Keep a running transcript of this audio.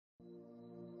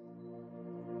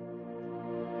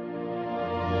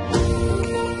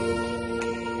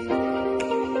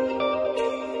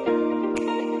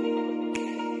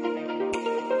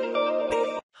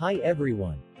Hi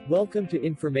everyone. Welcome to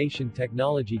Information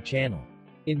Technology channel.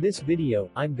 In this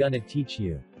video, I'm gonna teach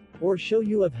you or show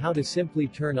you of how to simply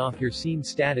turn off your scene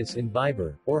status in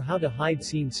Viber, or how to hide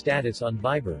scene status on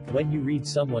Viber when you read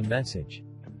someone message.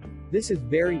 This is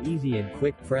very easy and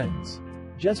quick, friends.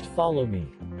 Just follow me.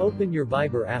 Open your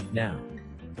Viber app now.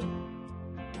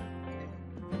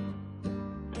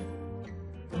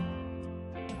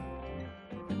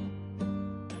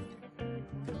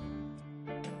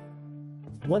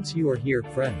 Once you are here,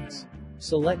 friends,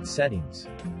 select Settings.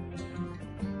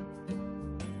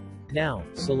 Now,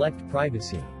 select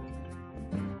Privacy.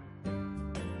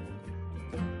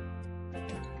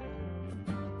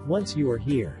 Once you are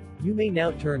here, you may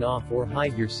now turn off or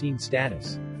hide your scene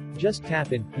status. Just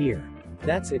tap in here.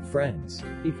 That's it, friends.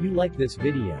 If you like this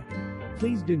video,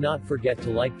 please do not forget to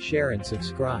like, share and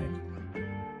subscribe.